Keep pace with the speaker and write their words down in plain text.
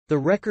The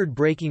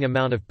record-breaking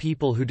amount of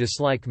people who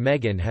dislike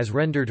Meghan has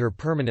rendered her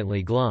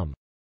permanently glum.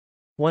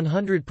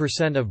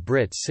 100% of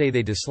Brits say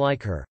they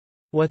dislike her.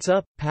 What's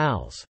up,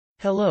 pals?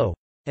 Hello.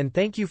 And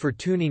thank you for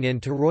tuning in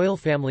to Royal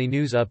Family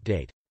News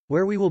Update,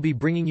 where we will be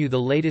bringing you the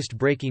latest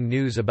breaking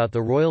news about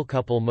the royal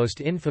couple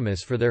most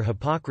infamous for their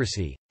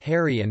hypocrisy,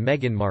 Harry and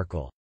Meghan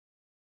Markle.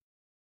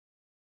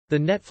 The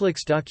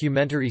Netflix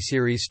documentary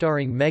series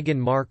starring Meghan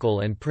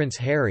Markle and Prince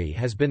Harry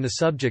has been the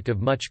subject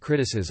of much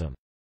criticism.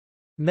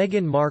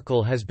 Meghan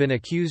Markle has been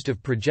accused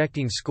of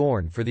projecting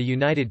scorn for the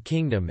United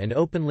Kingdom and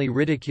openly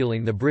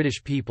ridiculing the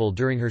British people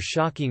during her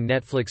shocking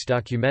Netflix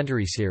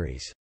documentary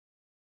series.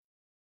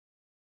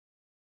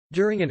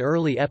 During an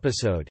early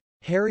episode,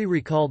 Harry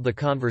recalled the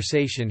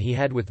conversation he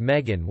had with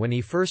Meghan when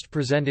he first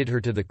presented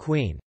her to the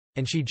Queen,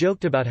 and she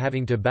joked about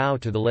having to bow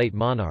to the late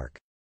monarch.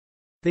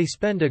 They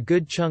spend a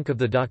good chunk of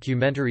the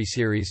documentary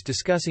series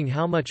discussing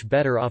how much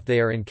better off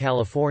they are in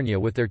California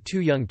with their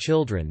 2 young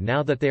children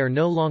now that they are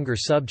no longer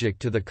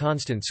subject to the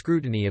constant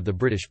scrutiny of the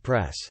British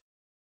press.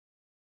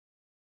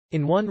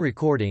 In one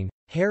recording,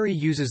 Harry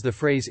uses the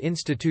phrase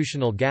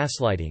institutional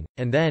gaslighting,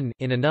 and then,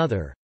 in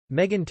another,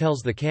 Meghan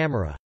tells the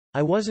camera,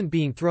 "I wasn't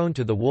being thrown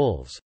to the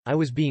wolves, I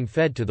was being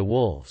fed to the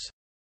wolves."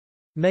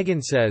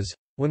 Meghan says,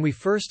 "When we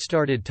first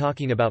started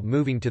talking about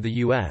moving to the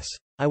US,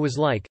 I was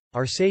like,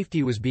 our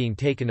safety was being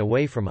taken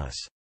away from us.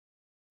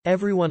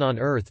 Everyone on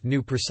Earth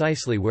knew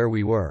precisely where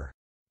we were.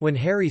 When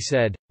Harry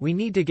said, 'We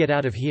need to get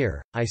out of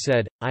here,' I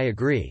said, 'I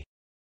agree.'"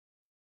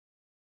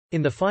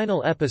 In the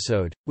final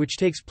episode, which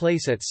takes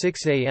place at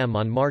 6 a.m.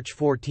 on March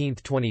 14,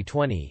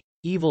 2020,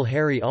 Evil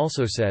Harry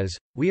also says,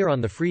 "We are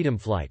on the Freedom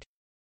Flight.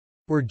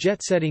 We're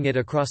jet-setting it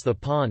across the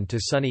pond to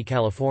sunny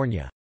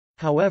California."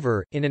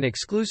 However, in an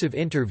exclusive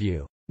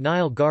interview,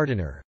 Niall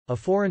Gardiner, a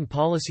foreign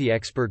policy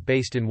expert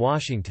based in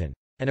Washington,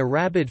 and a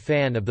rabid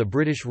fan of the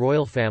British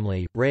royal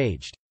family,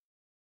 raged.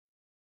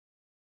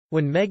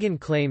 When Meghan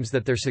claims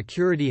that their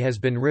security has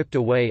been ripped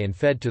away and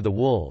fed to the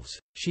wolves,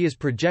 she is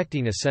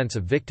projecting a sense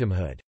of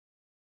victimhood.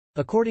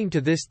 According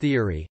to this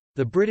theory,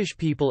 the British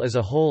people as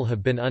a whole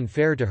have been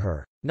unfair to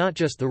her, not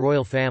just the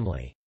royal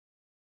family.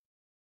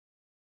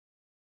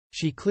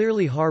 She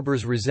clearly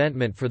harbors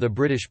resentment for the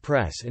British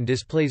press and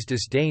displays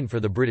disdain for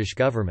the British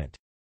government.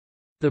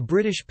 The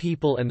British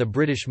people and the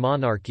British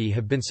monarchy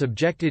have been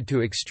subjected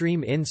to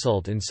extreme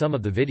insult in some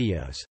of the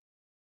videos.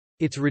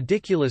 It's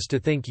ridiculous to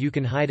think you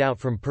can hide out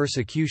from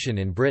persecution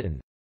in Britain.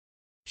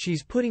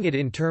 She's putting it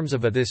in terms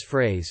of this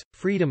phrase,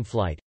 freedom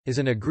flight, is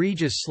an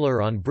egregious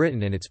slur on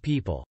Britain and its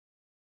people.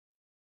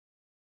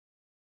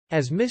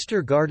 As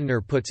Mr. Gardiner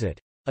puts it,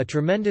 a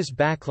tremendous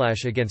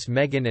backlash against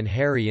Meghan and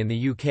Harry in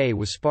the UK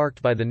was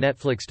sparked by the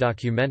Netflix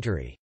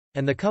documentary,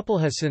 and the couple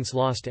has since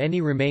lost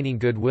any remaining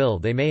goodwill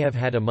they may have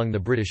had among the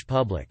British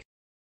public.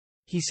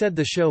 He said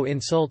the show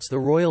insults the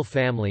royal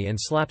family and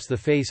slaps the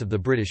face of the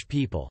British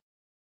people.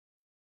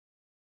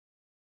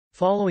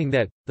 Following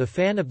that, the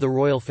fan of the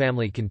royal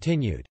family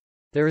continued,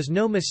 "There is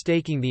no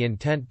mistaking the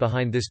intent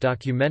behind this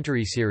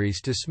documentary series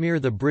to smear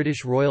the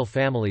British royal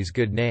family's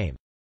good name.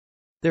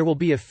 There will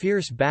be a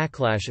fierce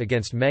backlash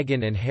against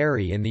Meghan and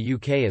Harry in the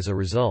UK as a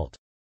result.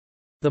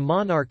 The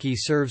monarchy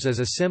serves as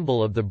a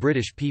symbol of the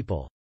British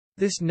people.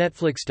 This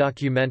Netflix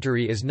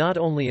documentary is not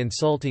only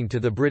insulting to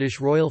the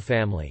British royal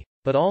family,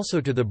 but also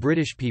to the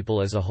British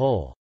people as a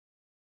whole.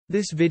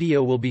 This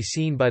video will be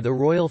seen by the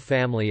royal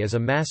family as a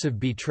massive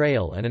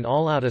betrayal and an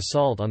all-out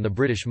assault on the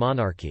British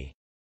monarchy."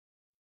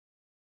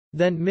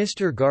 Then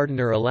Mr.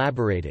 Gardiner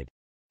elaborated,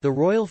 "The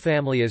royal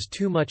family is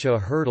too much a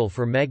hurdle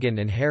for Meghan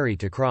and Harry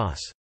to cross.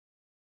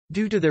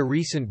 Due to their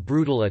recent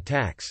brutal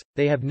attacks,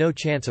 they have no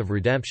chance of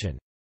redemption.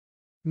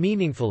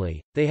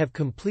 Meaningfully, they have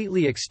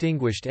completely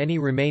extinguished any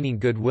remaining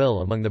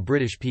goodwill among the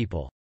British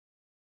people.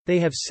 They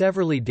have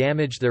severely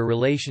damaged their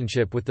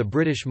relationship with the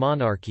British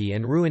monarchy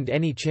and ruined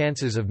any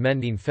chances of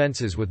mending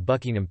fences with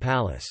Buckingham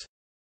Palace."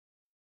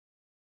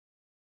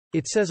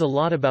 It says a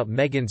lot about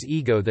Meghan's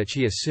ego that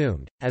she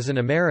assumed, as an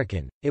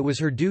American, it was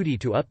her duty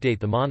to update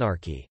the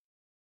monarchy.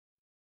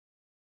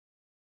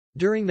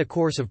 During the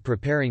course of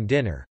preparing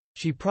dinner,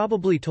 she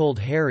probably told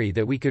Harry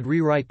that we could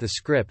rewrite the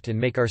script and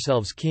make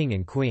ourselves king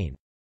and queen.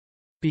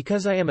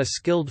 "Because I am a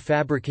skilled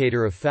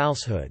fabricator of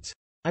falsehoods,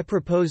 I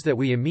propose that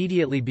we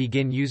immediately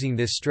begin using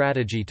this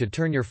strategy to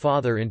turn your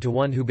father into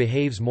one who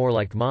behaves more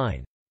like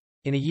mine.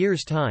 In a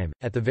year's time,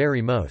 at the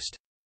very most.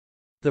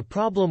 The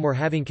problem we're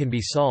having can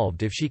be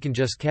solved if she can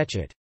just catch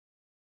it."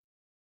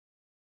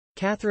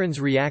 Catherine's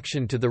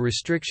reaction to the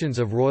restrictions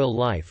of royal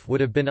life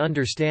would have been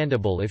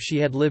understandable if she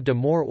had lived a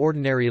more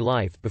ordinary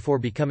life before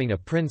becoming a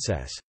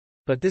princess,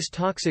 but this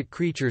toxic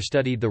creature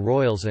studied the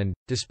royals and,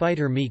 despite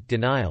her meek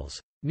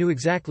denials, knew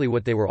exactly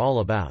what they were all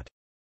about.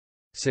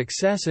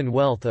 Success and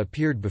wealth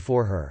appeared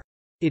before her.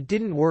 It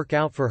didn't work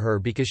out for her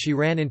because she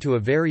ran into a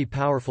very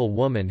powerful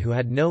woman who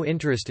had no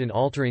interest in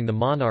altering the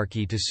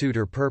monarchy to suit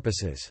her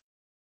purposes.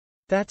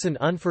 That's an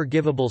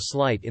unforgivable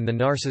slight in the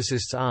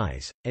narcissist's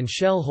eyes, and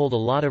she'll hold a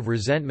lot of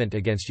resentment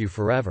against you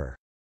forever.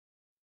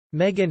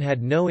 Meghan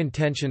had no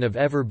intention of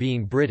ever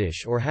being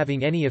British or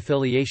having any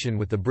affiliation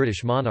with the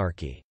British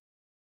monarchy.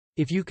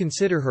 if you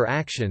consider her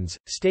actions,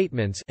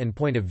 statements, and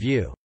point of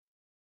view.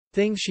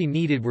 Things she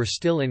needed were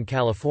still in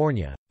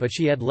California, but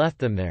she had left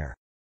them there.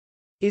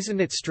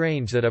 Isn't it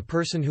strange that a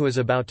person who is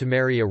about to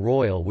marry a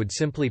royal would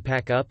simply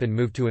pack up and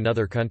move to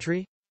another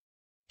country?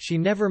 She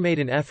never made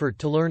an effort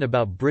to learn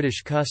about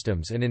British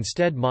customs and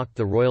instead mocked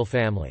the royal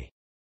family.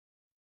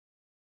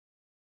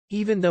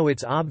 Even though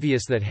it's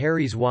obvious that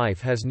Harry's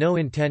wife has no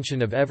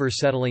intention of ever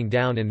settling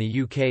down in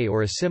the UK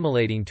or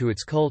assimilating to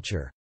its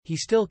culture, he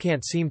still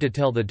can't seem to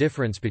tell the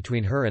difference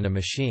between her and a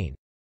machine.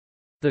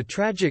 The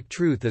tragic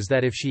truth is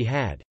that if she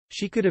had,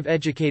 she could have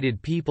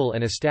educated people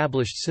and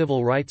established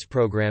civil rights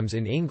programs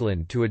in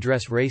England to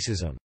address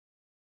racism.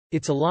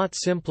 It's a lot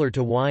simpler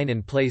to whine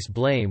and place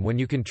blame when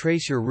you can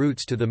trace your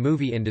roots to the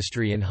movie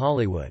industry in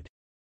Hollywood.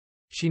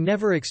 She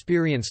never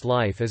experienced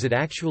life as it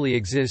actually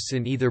exists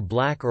in either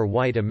black or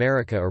white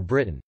America or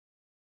Britain.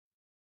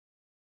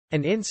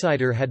 An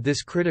insider had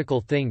this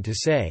critical thing to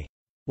say: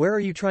 "Where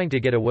are you trying to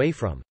get away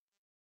from?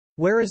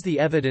 Where is the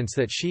evidence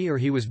that she or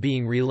he was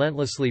being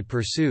relentlessly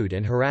pursued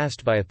and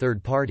harassed by a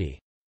third party?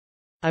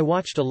 I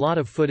watched a lot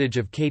of footage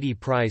of Katie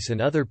Price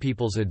and other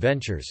people's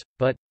adventures,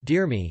 but,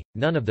 dear me,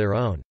 none of their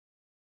own.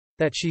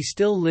 That she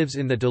still lives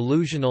in the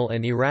delusional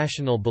and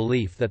irrational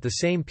belief that the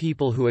same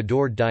people who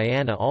adored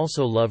Diana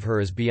also love her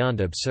is beyond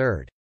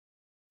absurd.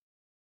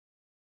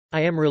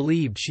 I am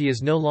relieved she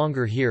is no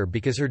longer here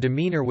because her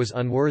demeanor was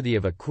unworthy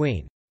of a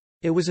queen.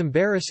 It was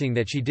embarrassing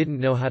that she didn't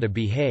know how to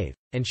behave,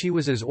 and she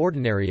was as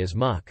ordinary as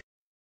muck."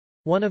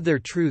 One of their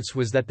truths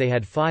was that they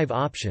had 5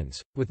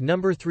 options, with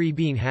number 3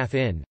 being half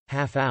in,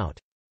 half out.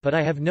 But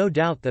I have no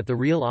doubt that the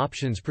real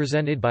options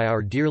presented by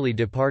our dearly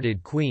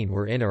departed queen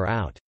were in or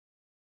out.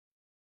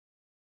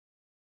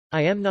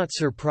 I am not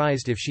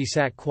surprised if she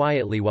sat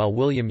quietly while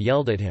William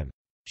yelled at him.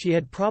 She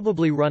had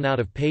probably run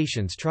out of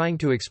patience trying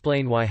to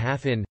explain why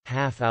half in,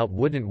 half out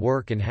wouldn't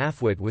work, and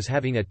Halfwit was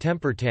having a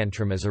temper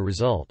tantrum as a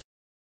result.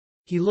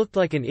 He looked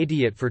like an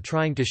idiot for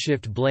trying to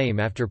shift blame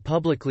after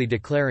publicly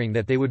declaring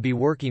that they would be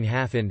working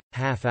half in,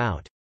 half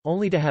out,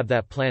 only to have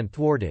that plan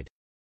thwarted.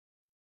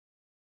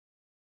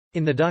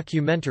 In the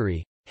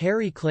documentary,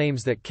 Harry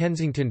claims that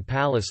Kensington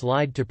Palace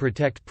lied to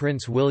protect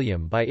Prince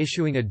William by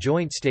issuing a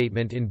joint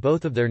statement in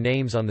both of their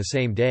names on the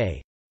same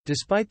day,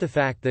 despite the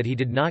fact that he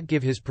did not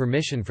give his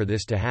permission for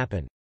this to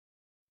happen.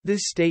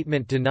 This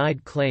statement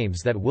denied claims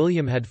that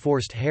William had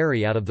forced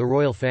Harry out of the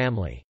royal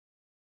family.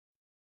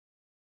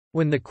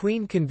 When the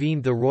Queen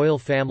convened the royal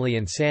family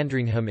in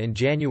Sandringham in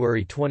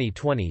January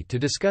 2020 to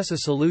discuss a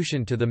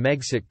solution to the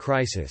Megxit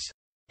crisis,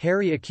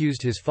 Harry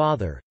accused his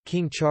father,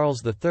 King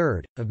Charles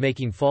III, of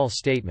making false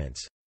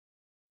statements.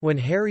 When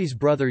Harry's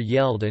brother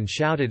yelled and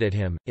shouted at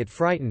him, it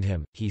frightened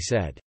him, he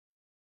said.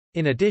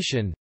 In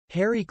addition,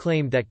 Harry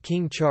claimed that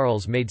King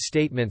Charles made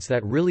statements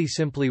that really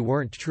simply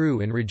weren't true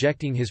in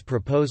rejecting his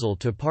proposal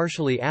to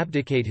partially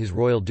abdicate his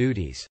royal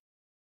duties.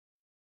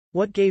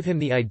 What gave him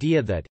the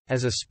idea that,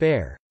 as a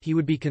spare, he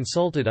would be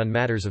consulted on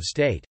matters of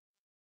state?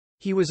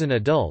 He was an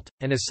adult,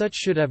 and as such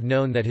should have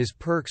known that his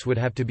perks would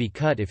have to be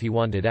cut if he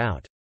wanted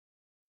out.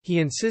 He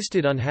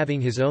insisted on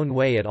having his own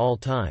way at all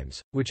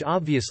times, which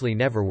obviously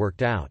never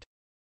worked out.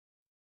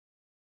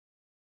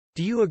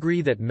 Do you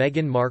agree that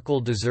Meghan Markle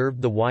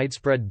deserved the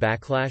widespread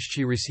backlash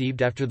she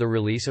received after the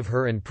release of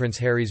her and Prince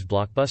Harry's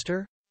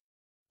blockbuster?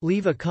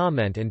 Leave a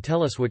comment and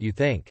tell us what you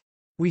think.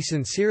 We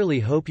sincerely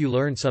hope you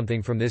learned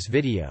something from this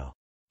video.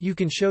 You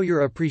can show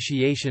your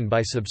appreciation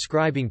by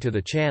subscribing to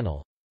the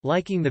channel,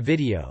 liking the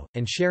video,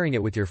 and sharing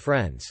it with your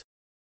friends.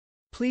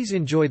 Please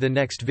enjoy the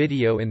next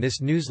video in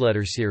this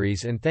newsletter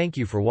series, and thank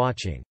you for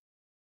watching.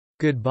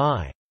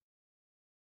 Goodbye.